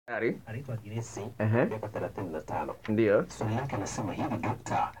anaitwa Giresi, miaka 35. Ndio. Swali lake anasema hivi,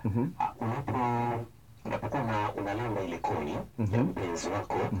 dokta, unapokuwa unalamba ile koni ya mpenzi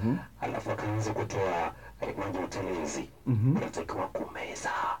wako, alafu akaanza kutoa maji utelezi, unatakiwa kumeza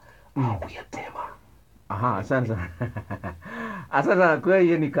au kuyatema? Asante. Asante kwa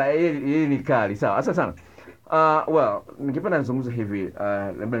hiyo ni kali. Sawa, asante sana. Well, ningependa nizungumze hivi,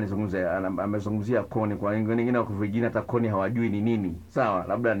 labda nizungumze, amezungumzia koni, kwa wengine wa kuvijina hata koni hawajui ni nini. Sawa,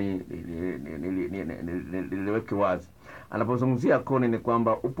 labda niliweke wazi. Anapozungumzia koni ni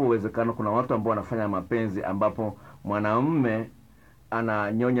kwamba upo uwezekano kuna watu ambao wanafanya mapenzi ambapo mwanaume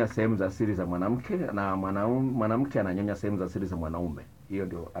ananyonya sehemu za siri za mwanamke na mwanamke ananyonya sehemu za siri za mwanaume. Hiyo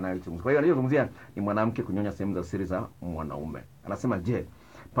ndio anayozungumzia. Kwa hiyo anayozungumzia ni mwanamke kunyonya sehemu za siri za mwanaume. Anasema je,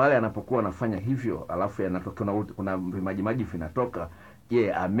 pale anapokuwa anafanya hivyo alafu yanatokea kuna vimaji vinatoka,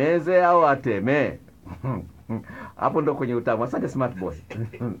 je, ameze au ateme? Hapo ndo kwenye utamu. Asante smart boy.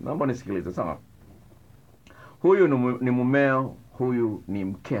 Naomba nisikilize. Sawa. Huyu ni mumeo, huyu ni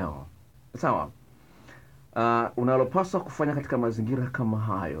mkeo. Sawa. Unalopaswa kufanya katika mazingira kama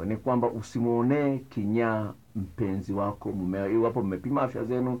hayo ni kwamba usimuonee kinyaa mpenzi wako, mumeo, iwapo mmepima afya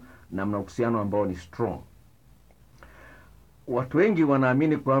zenu na mna uhusiano ambao ni strong. Watu wengi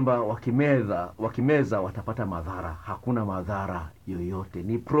wanaamini kwamba wakimeza watapata madhara. Hakuna madhara yoyote.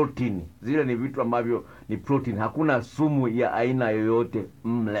 Ni protein. Zile ni vitu ambavyo ni protein. Hakuna sumu ya aina yoyote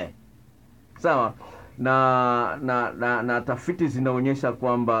mle. Sawa? Na tafiti zinaonyesha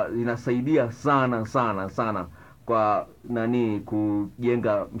kwamba zinasaidia sana kwa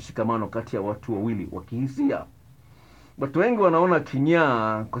kujenga mshikamano kati ya watu wawili wa kihisia. Watu wengi wanaona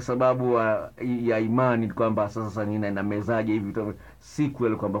kinyaa kwa sababu ya imani kwamba sasa ninamezaje hivi vitu, si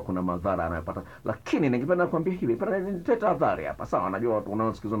kweli kwamba kuna madhara anayopata. Lakini ningependa kuambia hivi, nitoe hadhari hapa. Sawa, najua watu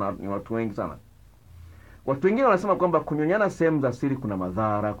unaosikizwa ni watu wengi sana. Watu wengine wanasema kwamba kunyonyana sehemu za siri kuna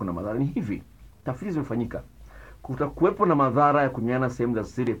madhara. Ni hivi, tafiti zimefanyika. Kutakuwepo na madhara ya kunyonyana sehemu za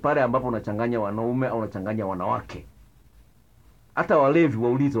siri pale ambapo unachanganya wanaume au unachanganya wanawake. Hata walevi,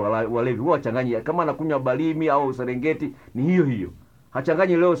 waulize walevi, huwa wachanganya. Kama anakunywa balimi au Serengeti ni hiyo.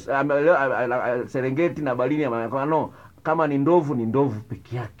 Hachanganyi leo Serengeti na balini no. Kama ni ndovu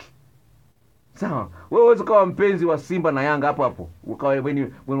peke yake. Sawa. Wewe uweze kuwa mpenzi wa Simba na Yanga hapo. Ukawa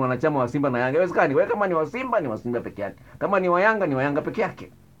wewe wanachama wa Simba na Yanga. Haiwezekani. Wewe kama ni wa Simba ni wa Simba peke yake. Kama ni wa Yanga ni wa Yanga peke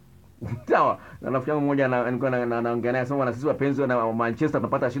yake. Sawa. Na rafiki yangu mmoja anaongea naye sema, na sisi wapenzi wa Manchester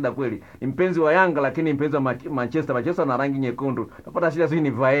tunapata shida kweli. Ni mpenzi wa Yanga lakini mpenzi wa Manchester na rangi nyekundu. Tunapata shida, sisi ni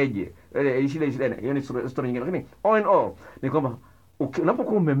vaeje. Shida hiyo ni story nyingine. Lakini all in all ni kwamba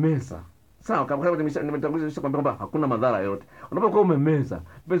unapokuwa umemeza, sawa, kama nimetanguliza kwamba hakuna madhara yote. Unapokuwa umemeza,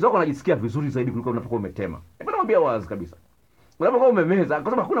 mpenzi wako anajisikia vizuri zaidi kuliko unapokuwa umetema. Hebu naambia wazi kabisa. Unapokuwa umemeza,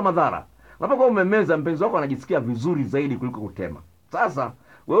 kwa sababu hakuna madhara. Unapokuwa umemeza, mpenzi wako anajisikia vizuri zaidi kuliko kutema. Sasa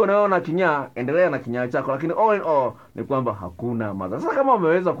wewe unaona kinyaa, endelea na kinyaa chako, lakini all in all ni kwamba hakuna madhara. Sasa kama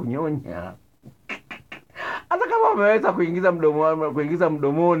umeweza kunyonya, hata kama umeweza kuingiza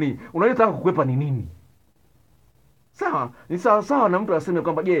mdomoni, unayotaka kukwepa ni nini? Sawa, ni sawa na mtu aseme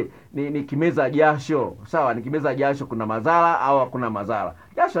kwamba je, nikimeza jasho, sawa, nikimeza jasho kuna madhara au hakuna madhara?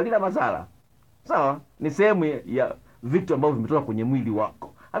 Jasho halina madhara. Sawa, ni sehemu ya vitu ambavyo vimetoka kwenye mwili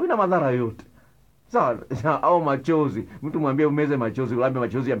wako. Havina madhara yoyote. Sawa, au machozi. Mtu mwambie umeze machozi, ulambe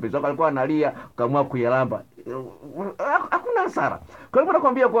machozi ya mpenzi wako alikuwa analia, ukaamua kuyalamba. Hakuna hasara. Kwa hivyo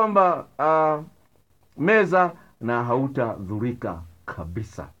nakwambia kwamba meza na hautadhurika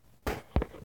kabisa.